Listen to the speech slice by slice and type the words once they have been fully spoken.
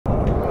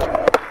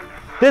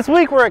This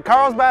week we're at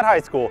Carlsbad High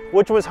School,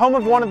 which was home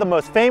of one of the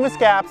most famous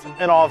gaps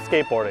in all of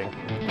skateboarding.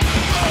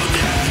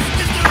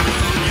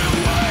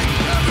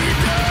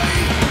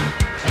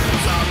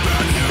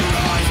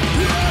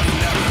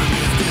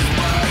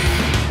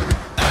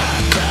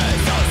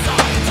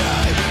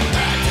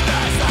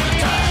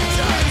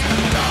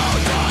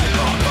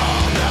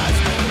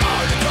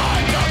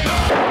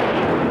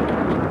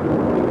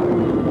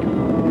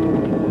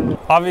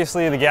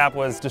 Obviously the gap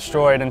was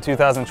destroyed in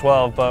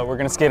 2012, but we're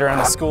gonna skate around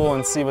the school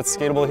and see what's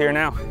skatable here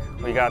now.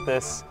 We got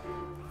this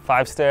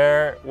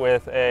 5-stair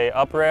with a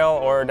up rail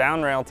or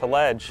down rail to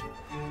ledge.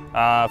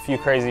 A few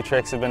crazy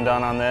tricks have been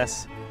done on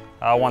this.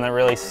 One that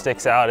really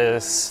sticks out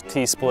is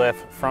T-Spliff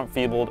front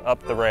feebled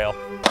up the rail.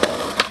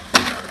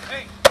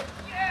 Hey.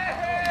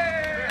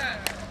 Yeah.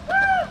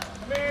 Woo.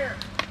 Come here.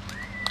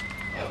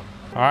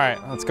 All right,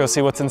 let's go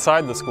see what's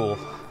inside the school.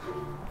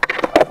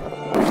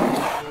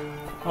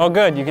 Oh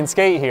good, you can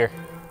skate here.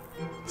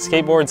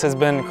 Skateboards has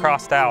been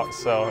crossed out,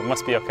 so it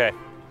must be okay.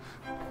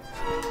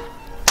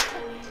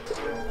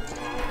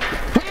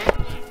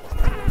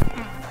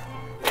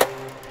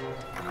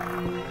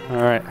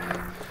 All right,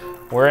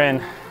 we're in.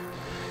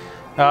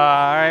 All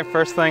right,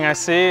 first thing I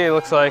see, it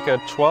looks like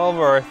a 12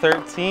 or a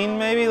 13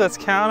 maybe. Let's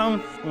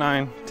count them.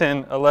 9,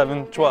 10,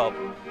 11, 12.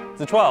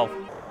 It's a 12.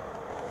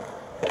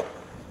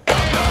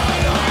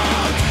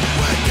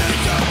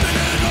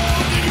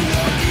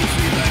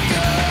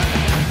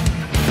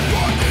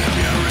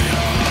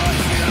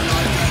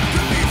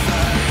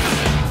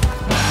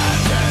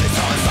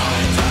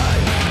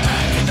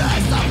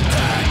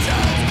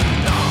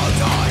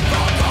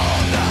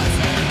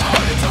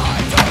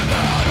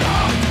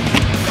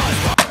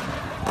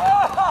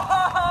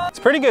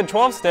 Pretty good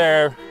 12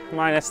 stair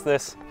minus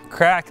this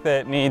crack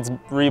that needs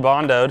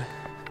rebondoed.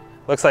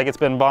 Looks like it's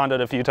been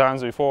bonded a few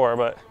times before,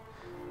 but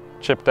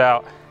chipped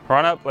out.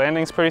 Run up,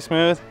 landing's pretty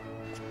smooth.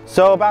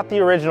 So about the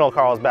original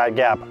Carlsbad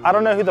gap, I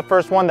don't know who the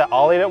first one that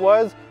ollied it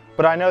was,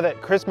 but I know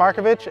that Kris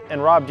Markovich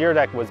and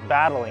Dyrdek was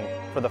battling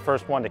for the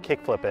first one to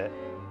kickflip it.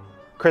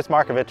 Kris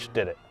Markovich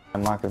did it.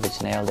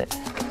 Markovich nailed it.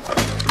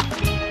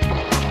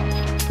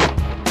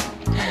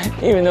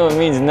 Even though it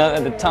means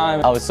nothing at the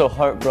time, I was so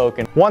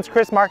heartbroken. Once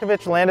Kris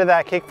Markovich landed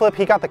that kickflip,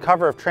 he got the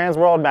cover of Trans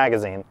World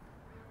magazine.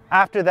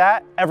 After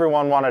that,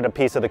 everyone wanted a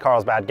piece of the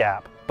Carlsbad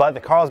gap, but the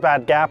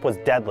Carlsbad gap was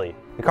deadly.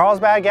 The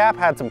Carlsbad gap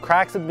had some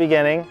cracks at the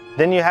beginning,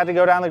 then you had to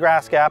go down the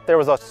grass gap, there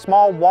was a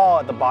small wall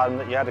at the bottom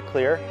that you had to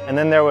clear, and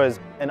then there was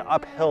an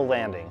uphill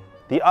landing.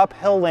 The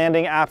uphill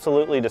landing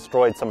absolutely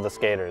destroyed some of the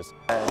skaters.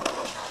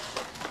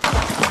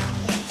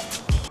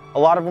 A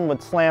lot of them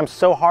would slam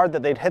so hard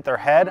that they'd hit their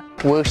head.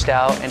 Whooshed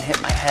out and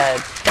hit my head.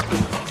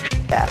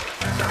 Yeah.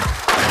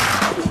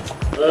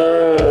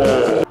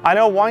 I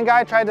know one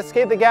guy tried to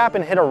skate the gap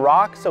and hit a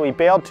rock, so he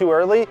bailed too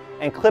early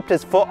and clipped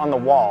his foot on the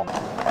wall.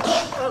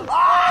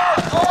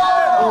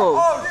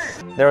 Oh.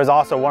 There was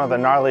also one of the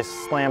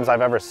gnarliest slams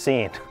I've ever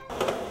seen.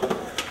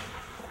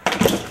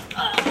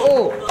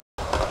 Oh.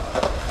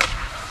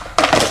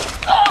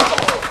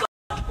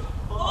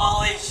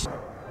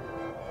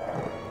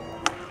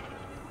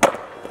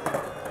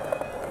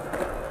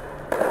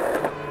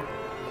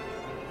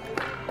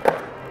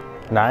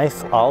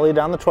 Nice ollie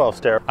down the 12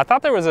 stair. I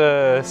thought there was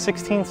a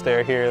 16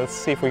 stair here. Let's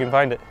see if we can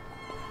find it.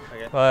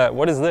 Okay.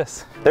 What is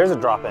this? There's a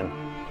drop in.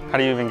 How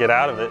do you even get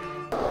out of it?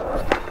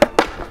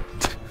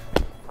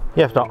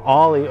 You have to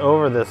ollie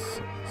over this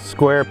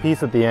square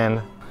piece at the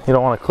end. You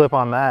don't want to clip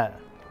on that.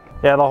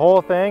 Yeah, the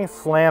whole thing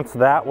slants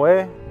that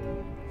way.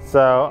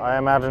 So I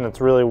imagine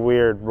it's really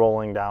weird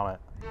rolling down it.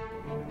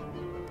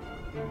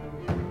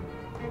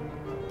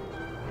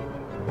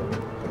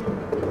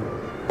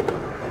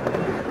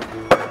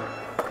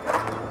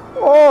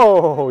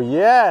 Oh,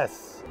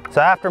 yes!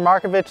 So after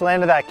Markovich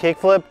landed that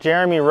kickflip,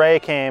 Wray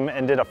came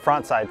and did a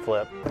frontside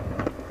flip.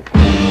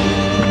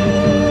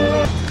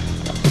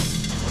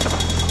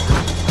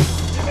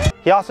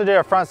 He also did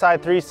a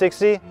frontside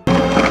 360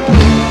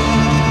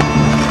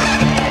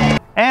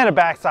 and a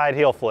backside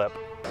heel flip.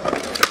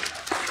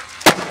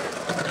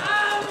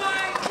 Oh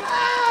my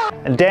God!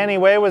 And Danny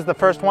Way was the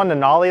first one to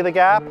nollie the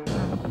gap.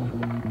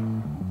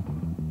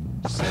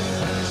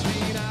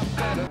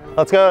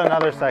 Let's go to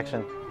another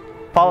section.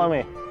 Follow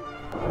me.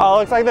 Oh,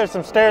 looks like there's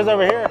some stairs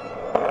over here.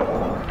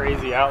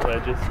 Crazy out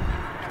ledges.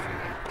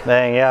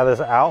 Dang, yeah, this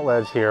out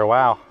ledge here,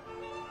 wow.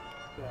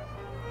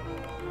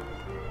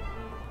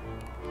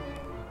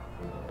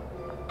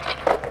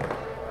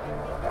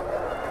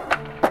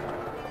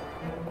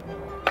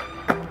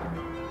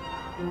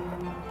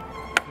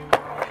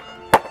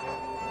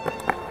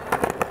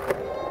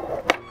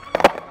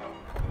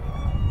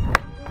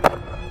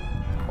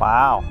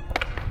 Wow.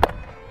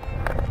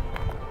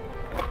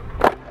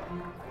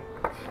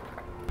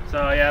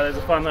 So yeah, there's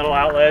a fun little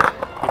out ledge.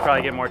 You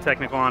probably get more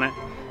technical on it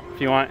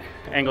if you want.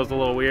 Angle's a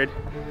little weird.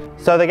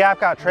 So the gap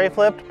got tray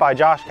flipped by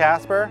Josh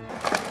Casper.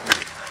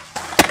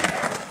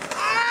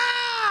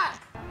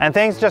 And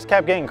things just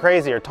kept getting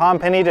crazier. Tom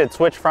Penny did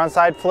switch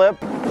frontside flip.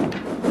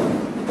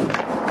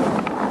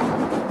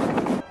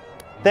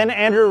 Then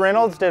Andrew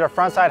Reynolds did a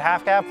frontside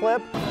half cab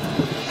flip.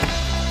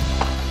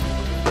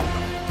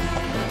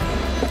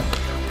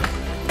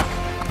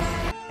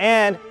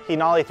 and he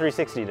nollie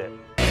 360'd it.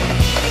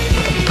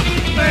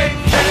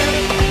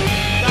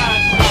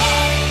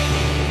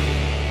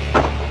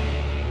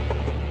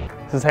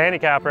 This is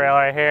handicap rail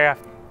right here.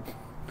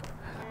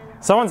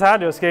 Someone's had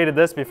to have skated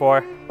this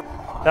before.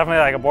 Definitely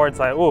like a board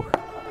slide. Ooh,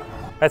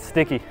 that's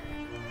sticky.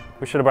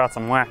 We should have brought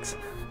some wax.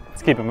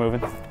 Let's keep it moving.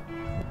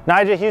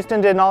 Nyjah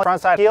Huston did nollie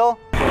frontside heel.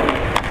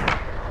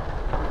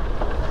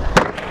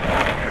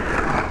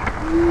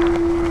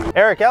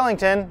 Erik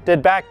Ellington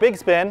did back big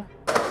spin.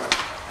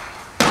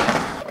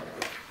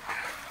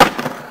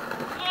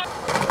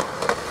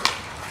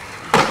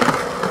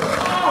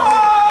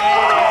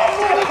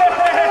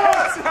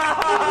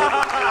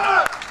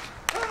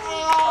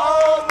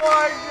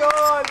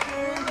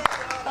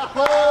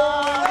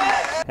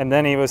 And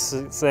then he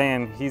was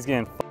saying he's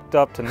getting fucked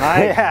up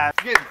tonight. Yeah.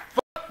 Getting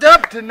fucked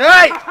up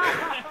tonight.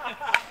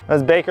 That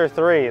was Baker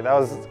 3. That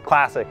was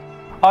classic.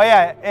 Oh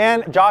yeah,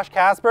 and Josh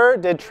Casper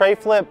did tray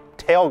flip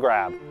tail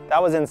grab.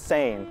 That was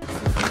insane.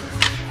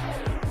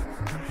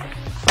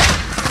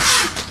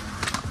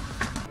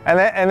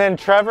 And then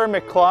Trevor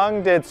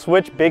McClung did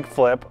switch big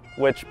flip,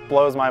 which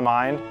blows my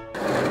mind.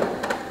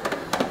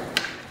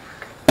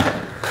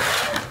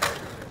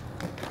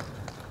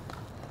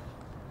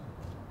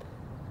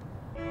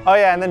 Oh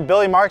yeah, and then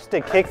Billy Marks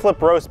did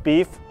kickflip roast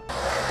beef.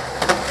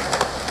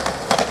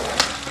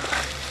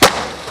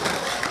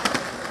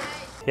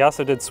 He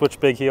also did switch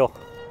big heel.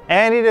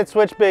 And he did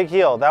switch big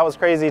heel. That was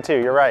crazy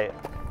too, you're right.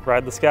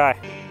 Ride the sky.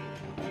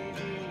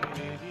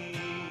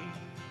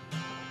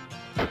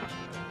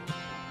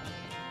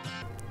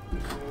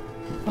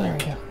 There we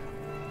go.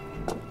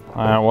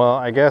 All right, well,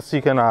 I guess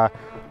you can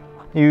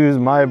use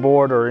my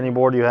board or any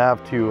board you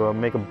have to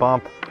make a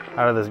bump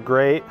out of this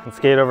grate and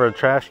skate over a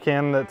trash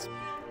can that's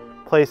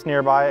placed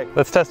nearby.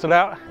 Let's test it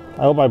out.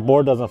 I hope my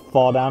board doesn't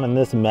fall down in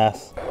this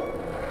mess.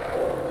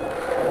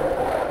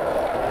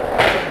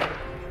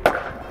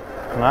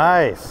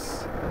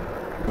 Nice.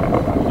 Do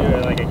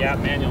it like a gap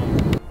manual.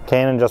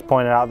 Kanaan just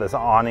pointed out this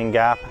awning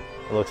gap.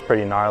 It looks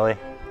pretty gnarly.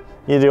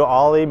 You do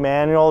ollie,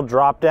 manual,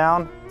 drop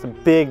down. It's a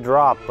big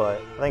drop, but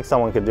I think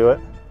someone could do it.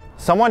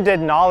 Someone did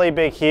nollie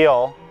big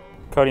heel.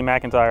 Cody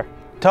McEntire.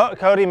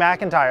 Cody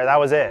McEntire, that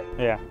was it.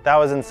 Yeah. That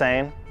was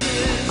insane.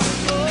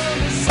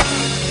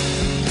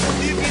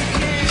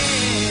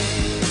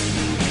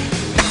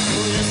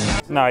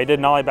 No, he did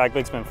nollie back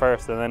big spin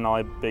first and then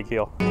nollie big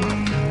heel.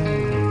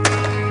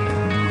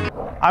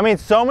 I mean,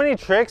 so many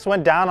tricks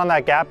went down on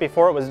that gap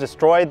before it was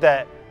destroyed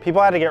that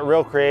people had to get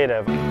real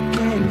creative.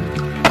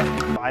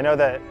 I know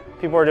that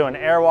people were doing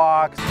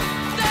airwalks,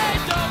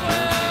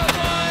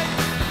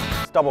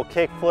 double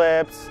kick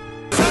flips,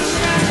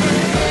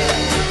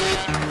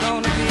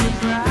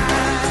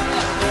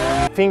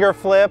 finger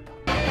flip,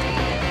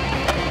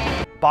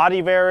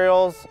 body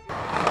varials,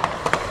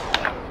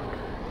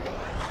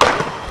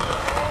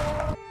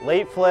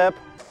 late flip.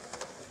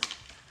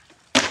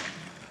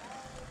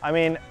 I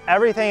mean,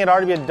 everything had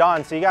already been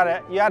done, so you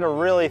had to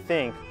really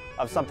think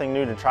of something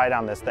new to try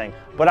down this thing.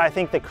 But I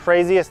think the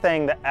craziest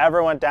thing that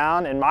ever went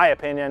down, in my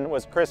opinion,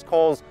 was Chris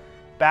Cole's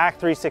back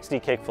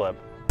 360 kickflip.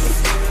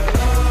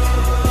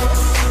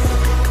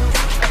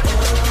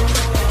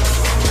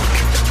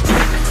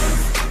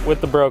 With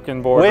the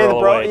broken board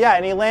roll away. Yeah,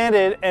 and he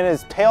landed and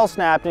his tail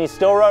snapped and he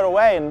still rode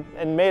away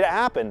and made it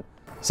happen.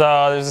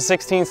 So there's a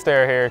 16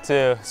 stair here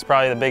too. It's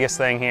probably the biggest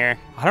thing here.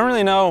 I don't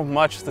really know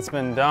much that's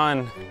been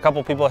done. A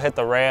couple people hit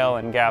the rail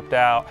and gapped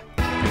out.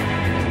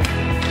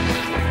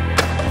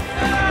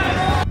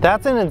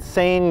 That's an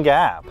insane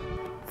gap.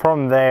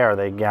 From there,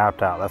 they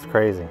gapped out. That's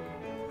crazy.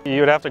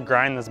 You would have to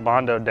grind this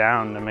Bondo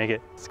down to make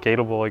it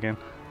skatable again.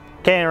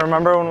 Okay,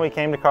 remember when we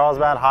came to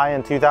Carlsbad High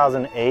in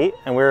 2008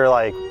 and we were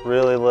like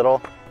really little?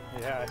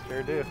 Yeah, I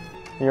sure do.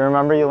 You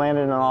remember you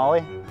landed in an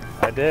ollie?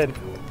 I did.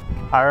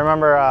 I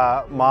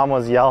remember Mom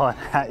was yelling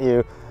at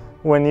you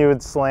when you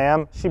would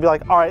slam. She'd be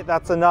like, all right,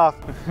 that's enough.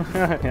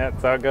 Yeah,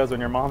 that's how it goes when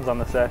your mom's on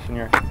the sesh and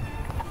you're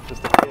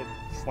just a kid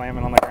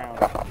slamming on the ground.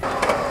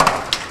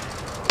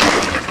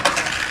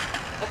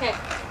 Okay,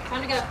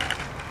 time to go.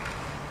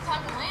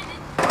 Time to land it.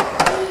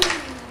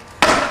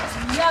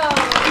 Yo!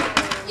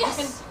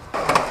 Yes!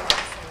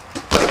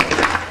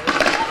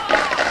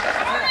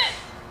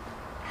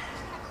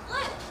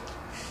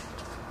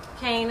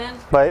 Kanaan.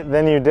 But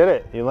then you did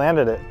it. You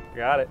landed it.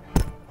 Got it.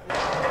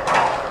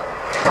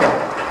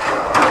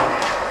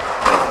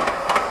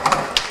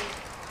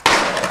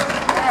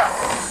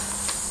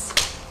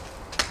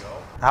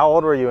 How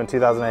old were you in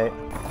 2008?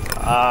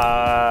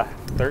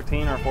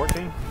 13 or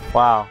 14.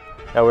 Wow.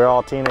 Yeah, we were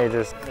all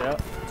teenagers.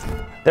 Yep.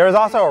 There was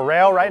also a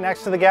rail right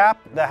next to the gap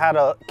that had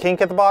a kink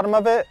at the bottom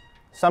of it.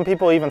 Some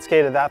people even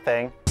skated that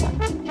thing.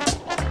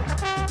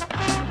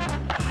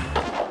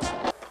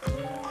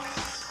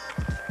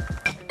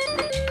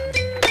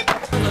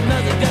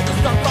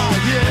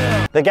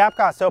 The gap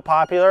got so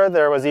popular,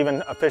 there was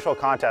even official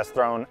contests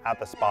thrown at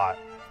the spot.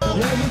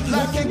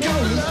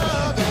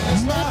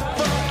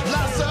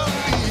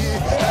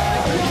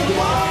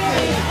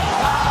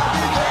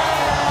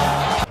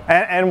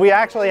 And we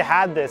actually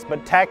had this,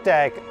 but Tech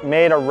Deck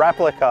made a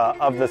replica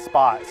of the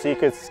spot so you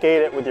could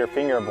skate it with your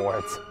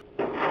fingerboards.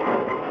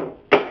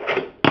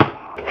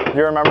 Do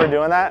you remember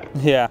doing that?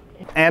 Yeah.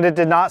 And it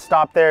did not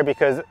stop there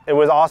because it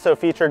was also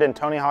featured in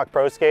Tony Hawk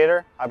Pro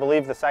Skater, I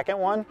believe the second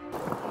one.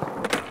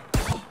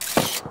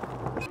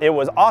 It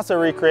was also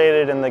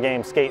recreated in the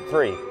game Skate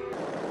 3.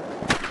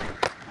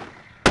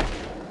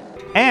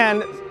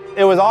 And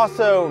it was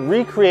also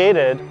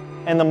recreated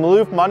in the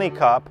Maloof Money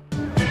Cup.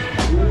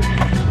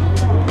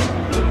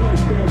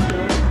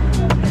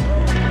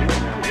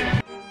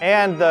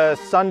 And the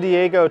San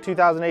Diego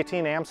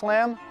 2018 Am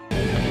Slam.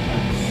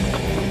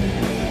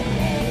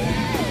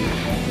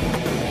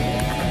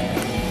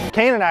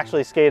 Kanaan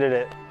actually skated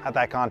it at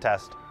that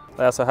contest.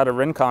 They also had a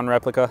Rincon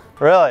replica.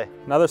 Really?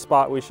 Another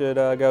spot we should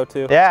go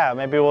to. Yeah,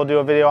 maybe we'll do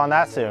a video on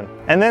that soon.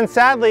 And then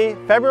sadly,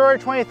 February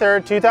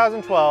 23rd,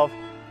 2012,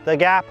 the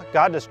Gap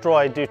got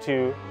destroyed due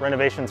to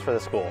renovations for the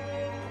school.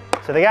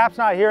 So the Gap's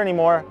not here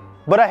anymore,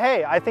 but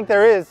hey, I think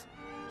there is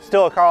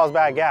still a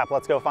Carlsbad Gap.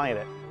 Let's go find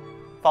it.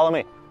 Follow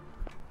me.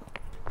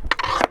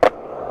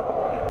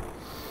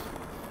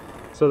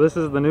 So this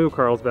is the new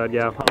Carlsbad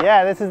Gap, huh?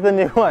 Yeah, this is the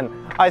new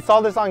one. I saw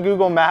this on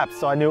Google Maps,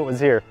 so I knew it was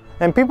here.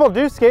 And people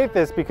do skate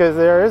this because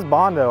there is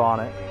Bondo on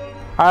it.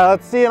 All right,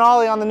 let's see an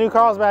ollie on the new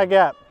Carlsbad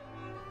Gap.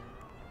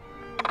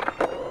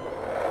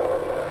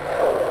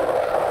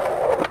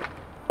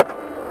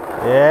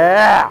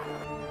 Yeah!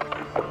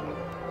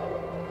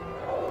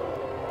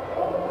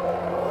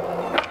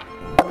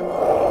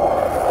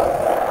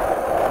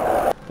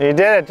 You did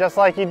it just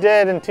like you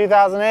did in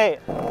 2008.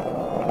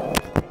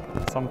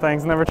 Some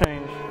things never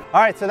change. All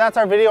right, so that's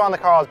our video on the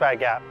Carlsbad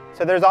Gap.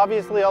 So there's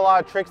obviously a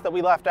lot of tricks that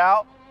we left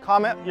out.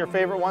 Comment your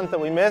favorite ones that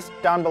we missed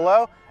down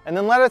below, and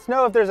then let us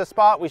know if there's a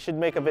spot we should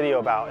make a video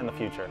about in the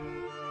future.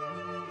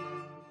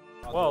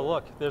 Whoa,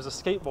 look, there's a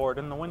skateboard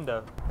in the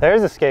window.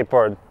 There's a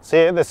skateboard.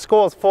 See, the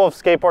school is full of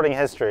skateboarding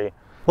history.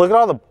 Look at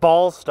all the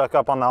balls stuck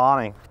up on the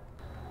awning.